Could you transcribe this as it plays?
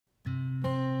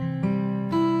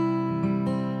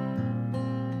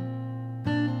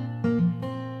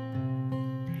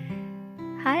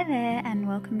there, and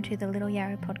welcome to the Little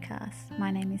Yarrow podcast. My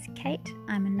name is Kate.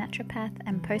 I'm a naturopath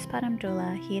and postpartum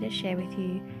doula here to share with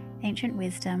you ancient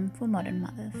wisdom for modern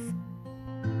mothers.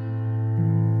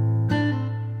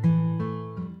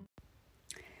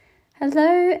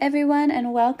 Hello everyone,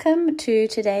 and welcome to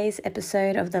today's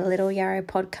episode of the Little Yarrow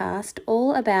podcast,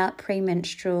 all about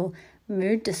premenstrual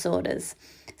mood disorders.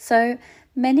 So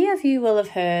many of you will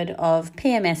have heard of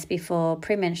PMS before,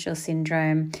 premenstrual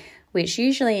syndrome, which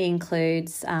usually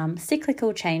includes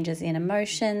cyclical changes in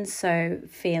emotions, so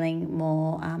feeling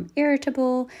more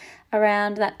irritable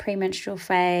around that premenstrual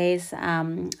phase,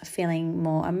 feeling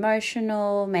more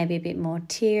emotional, maybe a bit more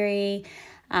teary,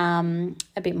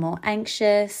 a bit more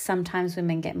anxious. Sometimes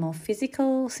women get more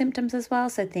physical symptoms as well,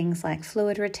 so things like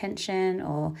fluid retention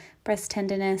or breast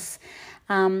tenderness.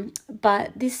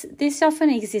 But this often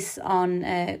exists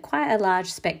on quite a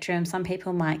large spectrum. Some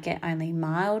people might get only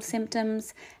mild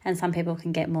symptoms and some people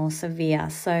can get more severe.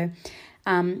 So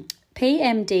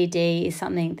PMDD is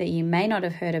something that you may not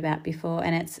have heard about before,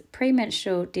 and it's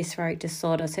premenstrual dysphoric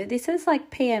disorder. So this is like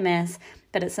PMS,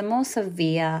 but it's a more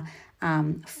severe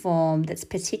form that's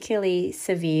particularly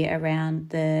severe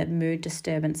around the mood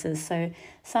disturbances. So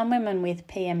some women with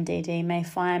PMDD may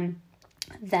find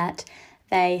that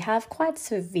they have quite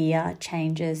severe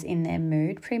changes in their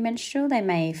mood premenstrual. They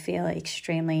may feel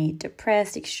extremely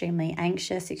depressed, extremely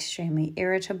anxious, extremely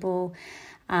irritable,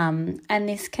 and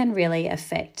this can really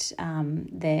affect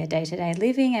their day-to-day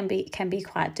living and can be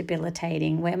quite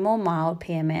debilitating, where more mild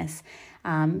PMS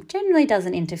generally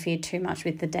doesn't interfere too much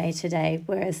with the day-to-day,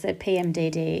 whereas the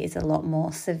PMDD is a lot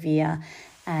more severe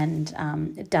and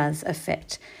it does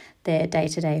affect their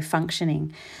day-to-day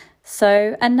functioning.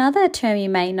 So another term you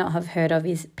may not have heard of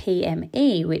is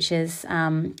PME, which is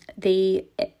the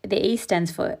E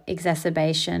stands for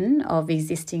exacerbation of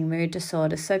existing mood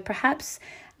disorders. So perhaps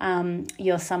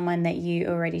you're someone that you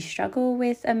already struggle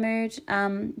with a mood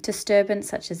disturbance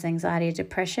such as anxiety or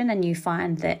depression, and you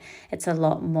find that it's a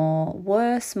lot more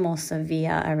worse, more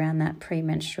severe around that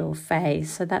premenstrual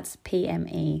phase. So that's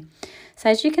PME. So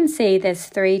as you can see, there's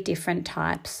 3 different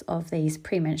types of these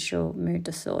premenstrual mood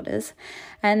disorders.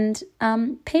 And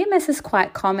PMS is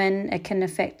quite common. It can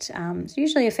affect,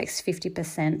 usually affects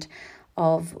 50%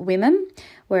 of women,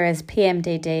 whereas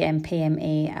PMDD and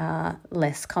PME are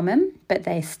less common, but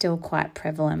they're still quite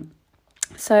prevalent.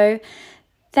 So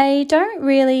we don't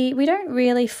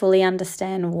really fully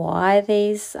understand why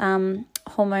these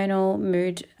hormonal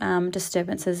mood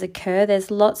disturbances occur. There's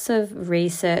lots of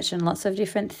research and lots of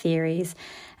different theories,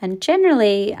 and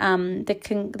generally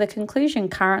the conclusion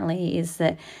currently is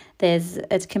that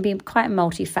it can be quite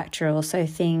multifactorial. So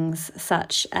things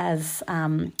such as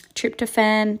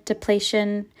tryptophan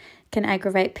depletion can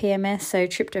aggravate PMS. So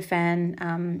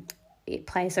tryptophan it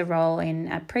plays a role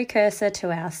in a precursor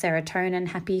to our serotonin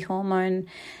happy hormone.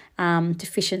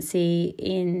 Deficiency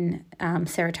in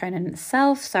serotonin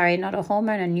itself, not a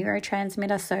hormone, a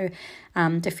neurotransmitter, so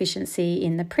deficiency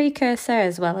in the precursor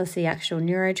as well as the actual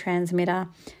neurotransmitter.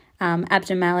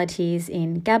 Abnormalities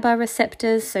in GABA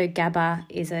receptors, so GABA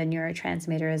is a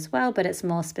neurotransmitter as well, but it's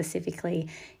more specifically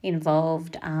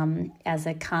involved as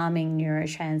a calming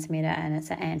neurotransmitter, and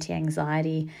it's an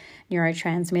anti-anxiety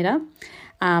neurotransmitter.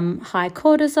 High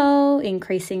cortisol,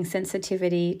 increasing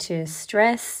sensitivity to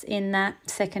stress in that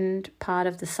second part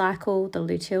of the cycle, the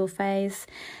luteal phase.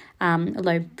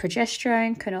 Low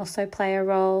progesterone can also play a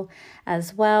role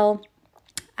as well.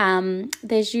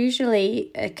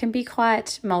 It can be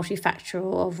quite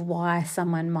multifactorial of why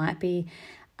someone might be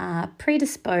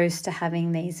predisposed to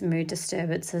having these mood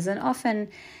disturbances, and often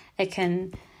it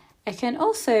can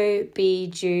also be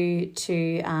due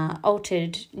to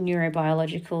altered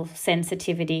neurobiological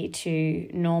sensitivity to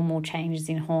normal changes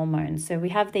in hormones. So we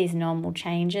have these normal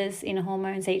changes in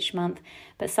hormones each month,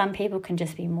 but some people can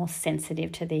just be more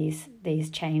sensitive to these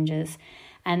changes.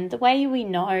 And the way we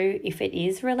know if it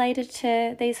is related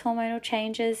to these hormonal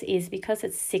changes is because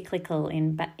it's cyclical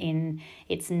in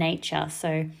its nature.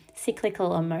 So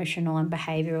cyclical emotional and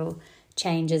behavioural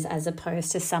changes, as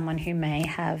opposed to someone who may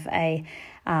have a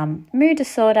mood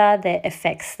disorder that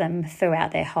affects them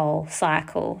throughout their whole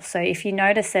cycle. So if you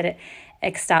notice that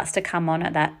it starts to come on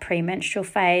at that premenstrual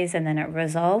phase and then it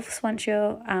resolves once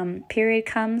your period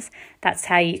comes, that's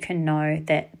how you can know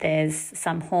that there's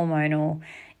some hormonal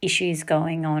issues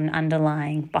going on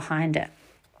underlying behind it.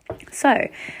 So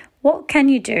what can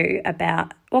you do?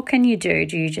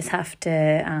 Do you just have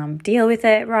to deal with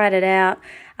it, write it out?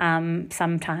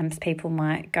 Sometimes people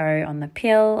might go on the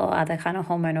pill or other kind of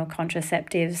hormonal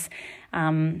contraceptives.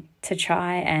 to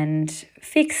try and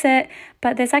fix it.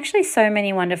 But there's actually so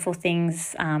many wonderful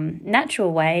things,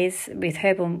 natural ways with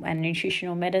herbal and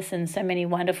nutritional medicine, so many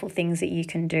wonderful things that you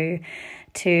can do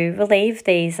to relieve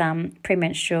these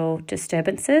premenstrual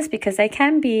disturbances, because they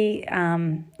can be,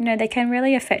 they can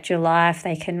really affect your life.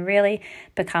 They can really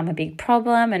become a big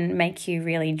problem and make you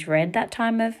really dread that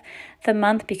time of the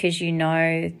month, because you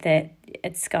know that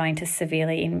it's going to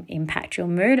severely impact your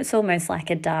mood. It's almost like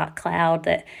a dark cloud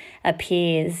that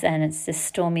appears, and it's just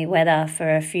stormy weather for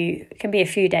it can be a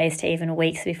few days to even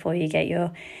weeks before you get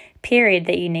your period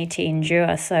that you need to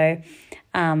endure. So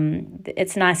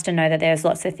it's nice to know that there's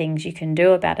lots of things you can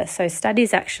do about it. So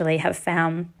studies actually have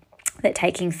found that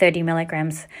taking 30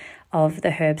 milligrams of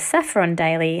the herb saffron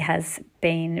daily has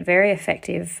been very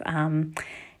effective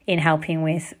in helping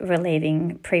with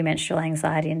relieving premenstrual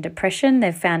anxiety and depression.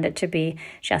 They've found it to be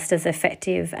just as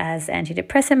effective as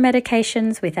antidepressant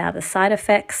medications without the side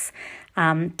effects.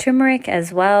 Turmeric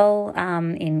as well,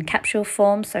 in capsule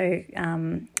form, so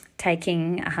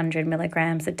taking 100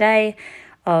 milligrams a day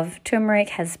of turmeric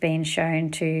has been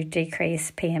shown to decrease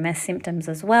PMS symptoms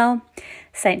as well.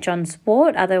 St. John's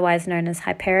wort, otherwise known as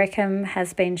hypericum,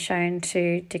 has been shown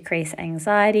to decrease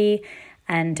anxiety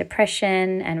and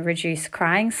depression and reduce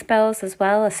crying spells as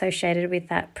well, associated with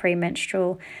that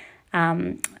premenstrual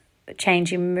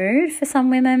change in mood for some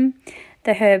women.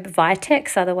 The herb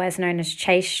Vitex, otherwise known as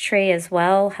chaste tree as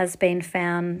well, has been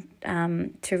found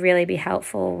to really be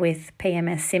helpful with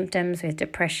PMS symptoms, with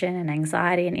depression and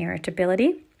anxiety and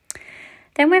irritability.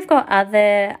 Then we've got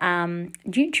other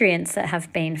nutrients that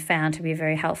have been found to be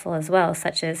very helpful as well,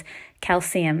 such as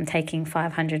calcium, taking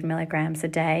 500 milligrams a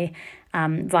day.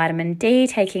 Vitamin D,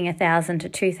 taking 1,000 to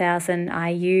 2,000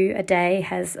 IU a day,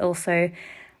 has also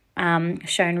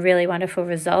shown really wonderful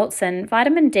results. And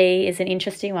vitamin D is an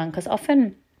interesting one, because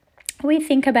often we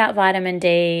think about vitamin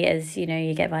D as, you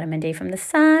get vitamin D from the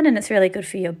sun and it's really good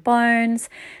for your bones,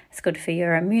 it's good for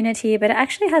your immunity, but it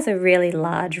actually has a really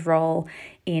large role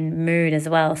in mood as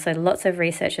well. So lots of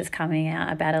research is coming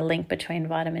out about a link between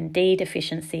vitamin D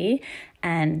deficiency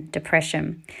and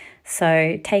depression.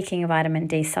 So taking a vitamin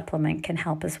D supplement can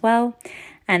help as well.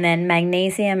 And then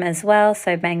magnesium as well.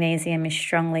 So magnesium is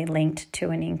strongly linked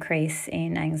to an increase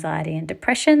in anxiety and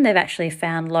depression. They've actually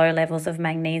found low levels of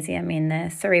magnesium in the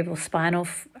cerebral spinal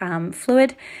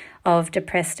fluid of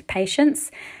depressed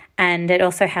patients. And it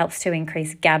also helps to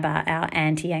increase GABA, our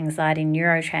anti-anxiety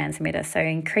neurotransmitter. So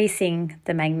increasing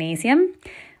the magnesium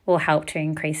will help to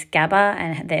increase GABA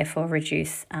and therefore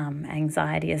reduce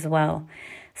anxiety as well.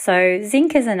 So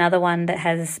zinc is another one that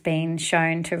has been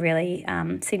shown to really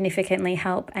significantly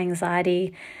help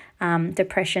anxiety,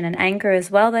 depression and anger as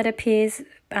well, that appears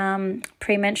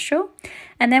premenstrual.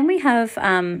 And then we have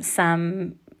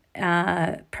some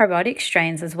probiotic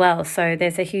strains as well. So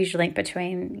there's a huge link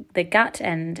between the gut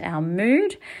and our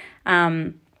mood.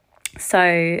 So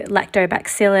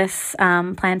Lactobacillus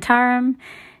plantarum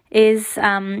is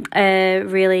a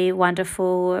really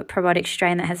wonderful probiotic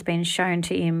strain that has been shown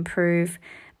to improve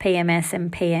PMS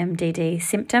and PMDD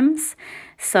symptoms.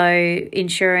 So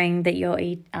ensuring that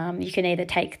you can either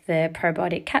take the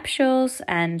probiotic capsules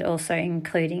and also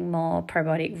including more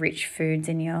probiotic rich foods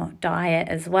in your diet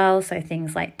as well. So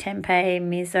things like tempeh,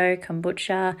 miso,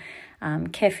 kombucha,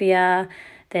 kefir.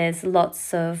 There's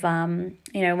lots of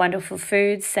wonderful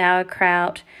foods,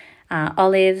 sauerkraut,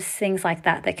 olives, things like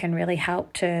that can really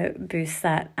help to boost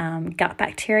that gut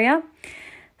bacteria.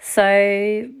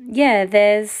 So yeah,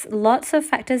 there's lots of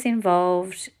factors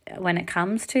involved when it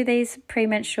comes to these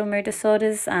premenstrual mood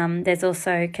disorders. There's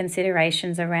also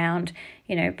considerations around,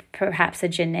 perhaps a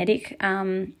genetic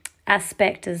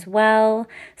aspect as well.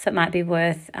 So it might be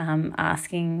worth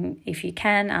asking, if you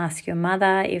can, ask your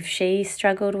mother if she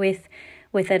struggled with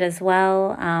it as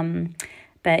well.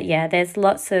 But yeah, there's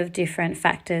lots of different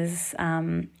factors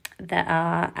that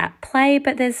are at play,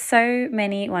 but there's so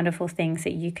many wonderful things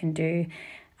that you can do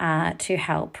to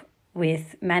help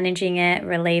with managing it,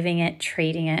 relieving it,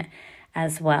 treating it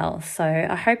as well. So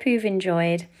I hope you've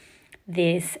enjoyed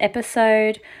this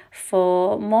episode.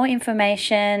 For more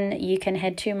information, you can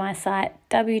head to my site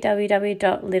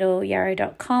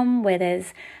www.littleyarrow.com, where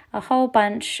there's a whole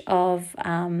bunch of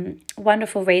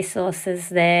wonderful resources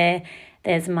there.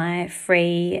 There's my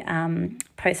free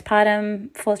postpartum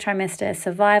 4th trimester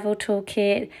survival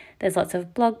toolkit. There's lots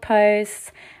of blog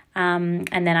posts. And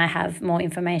then I have more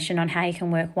information on how you can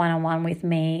work one-on-one with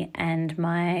me and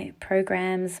my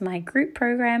programs, my group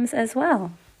programs as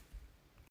well.